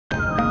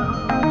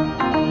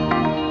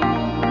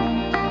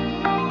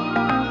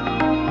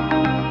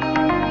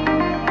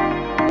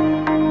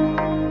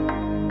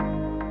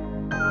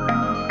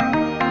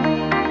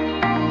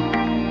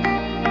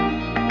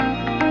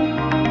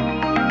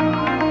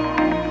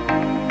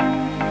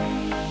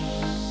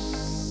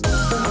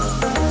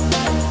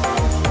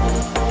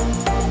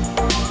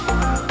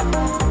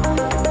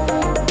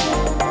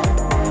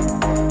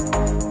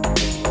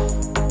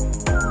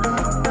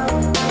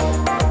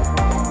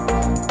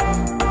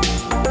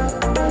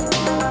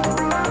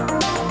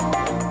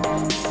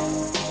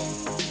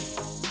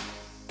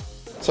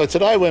So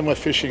today when we're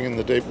fishing in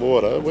the deep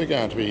water, we're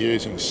going to be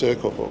using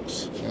circle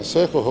hooks. Now,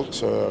 circle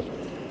hooks are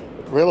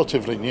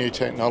relatively new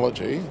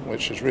technology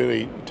which is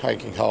really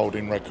taking hold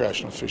in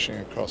recreational fishing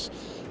across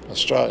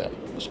Australia.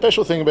 The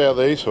special thing about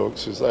these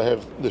hooks is they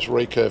have this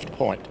recurved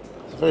point.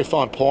 It's a very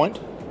fine point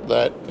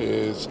that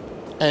is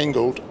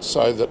angled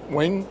so that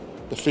when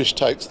the fish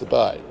takes the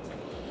bait,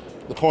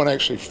 the point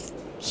actually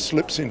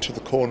slips into the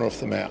corner of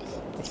the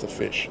mouth of the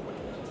fish.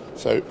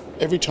 So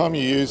every time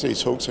you use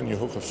these hooks and you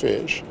hook a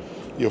fish,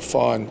 you'll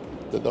find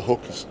that the hook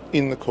is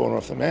in the corner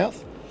of the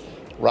mouth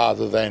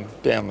rather than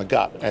down the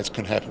gut, as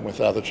can happen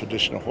with other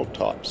traditional hook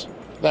types.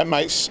 That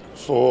makes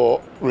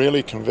for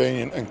really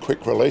convenient and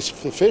quick release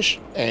for the fish,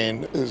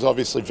 and is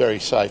obviously very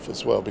safe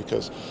as well,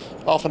 because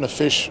often a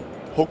fish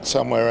hooked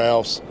somewhere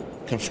else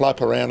can flap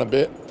around a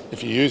bit.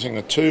 If you're using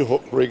a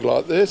 2-hook rig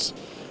like this,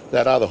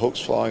 that other hook's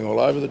flying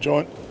all over the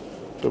joint.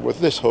 But with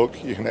this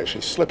hook, you can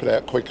actually slip it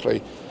out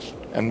quickly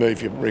and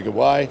move your rig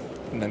away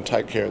and then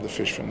take care of the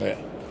fish from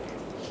there.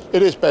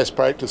 It is best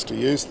practice to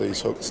use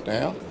these hooks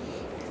now.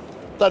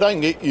 They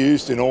don't get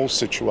used in all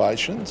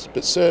situations,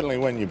 but certainly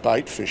when you're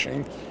bait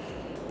fishing,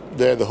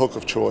 they're the hook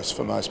of choice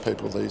for most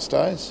people these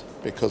days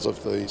because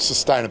of the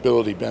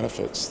sustainability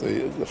benefits,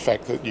 the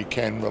fact that you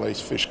can release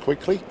fish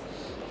quickly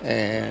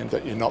and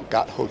that you're not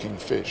gut hooking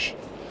fish.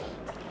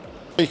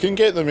 You can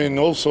get them in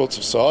all sorts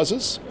of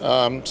sizes,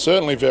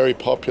 certainly very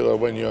popular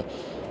when you're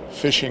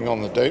fishing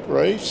on the deep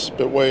reefs,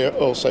 but you're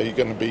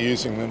going to be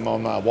using them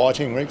on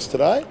whiting rigs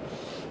today,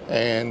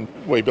 and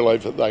we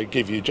believe that they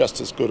give you just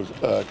as good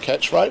a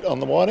catch rate on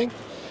the whiting.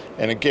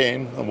 And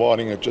again, the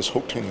whiting are just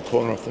hooked in the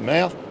corner of the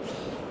mouth,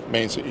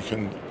 means that you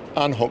can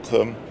unhook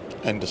them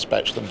and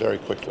dispatch them very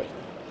quickly.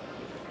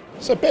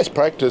 So best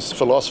practice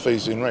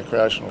philosophies in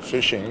recreational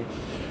fishing,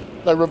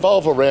 they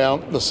revolve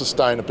around the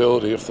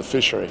sustainability of the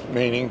fishery,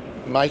 meaning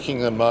making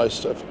the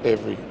most of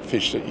every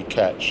fish that you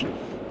catch.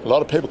 A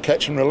lot of people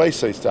catch and release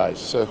these days.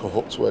 Circle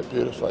hooks work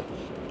beautifully.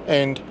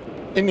 And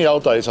in the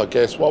old days, I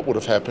guess, what would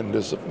have happened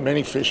is that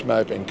many fish may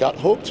have been gut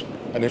hooked,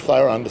 and if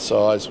they were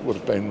undersized, would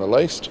have been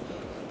released,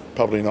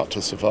 probably not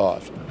to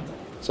survive.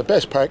 So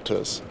best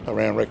practice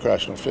around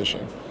recreational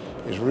fishing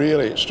is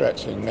really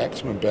extracting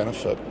maximum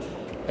benefit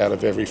out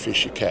of every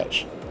fish you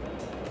catch.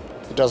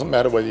 It doesn't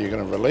matter whether you're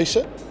going to release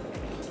it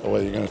or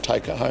whether you're going to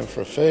take it home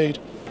for a feed.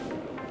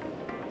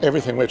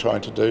 Everything we're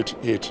trying to do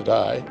here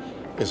today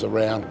is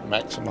around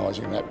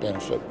maximising that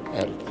benefit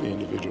out of the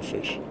individual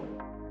fish.